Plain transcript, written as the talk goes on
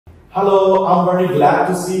Hello, I'm very glad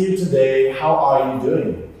to see you today. How are you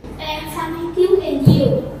doing? I'm fine, thank you, and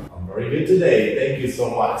you? I'm very good today. Thank you so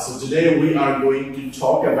much. So today we are going to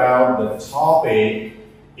talk about the topic,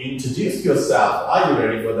 introduce yourself. Are you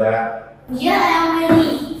ready for that? Yeah, I am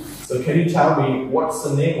ready. So can you tell me what's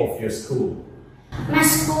the name of your school? My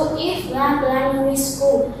school is Primary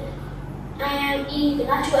School. I am in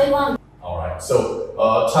class 21. Alright,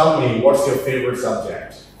 so tell me what's your favorite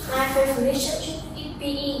subject? My favorite subject is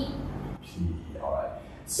PE. PE, alright.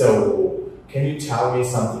 So can you tell me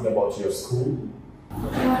something about your school?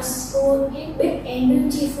 My school is big and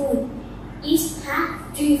beautiful. It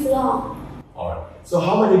has 3 floors. Alright, so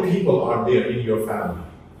how many people are there in your family?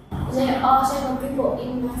 There are 7 people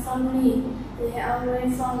in my family. There are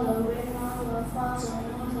grandfather, grandmother, father,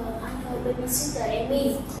 mother, uncle, baby sister, and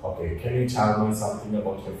me. Okay, can you tell me something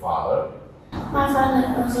about your father? My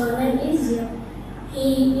father name is Kiểm.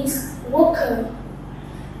 He is worker.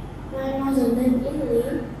 My mother name is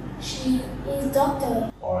Luyện. She is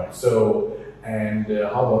doctor. Alright, so and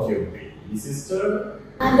how about your baby sister?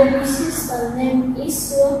 My baby sister name is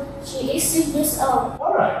Xuân. She is 6 years old.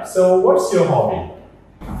 Alright, so what's your hobby?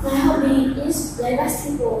 My hobby is play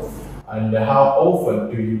basketball. And how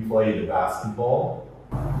often do you play the basketball?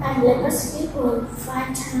 I play basketball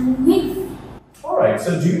 5 times a week. Alright,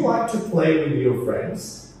 so do you like to play with your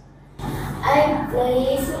friends? I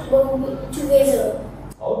play football together.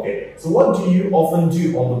 Okay, so what do you often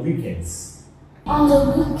do on the weekends? On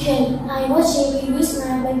the weekend, I watch TV with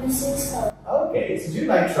my baby sister. Okay, so do you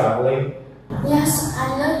like traveling? Yes,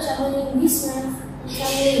 I love traveling with my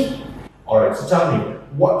family. Alright, so tell me,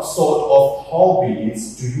 what sort of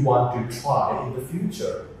hobbies do you want to try in the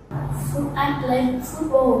future? I play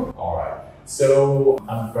football. Alright, so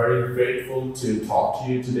I'm very grateful to talk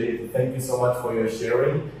to you today. Thank you so much for your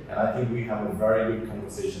sharing, and I think we have a very good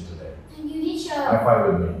conversation today. Thank you, teacher. High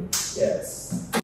five with me. Yes.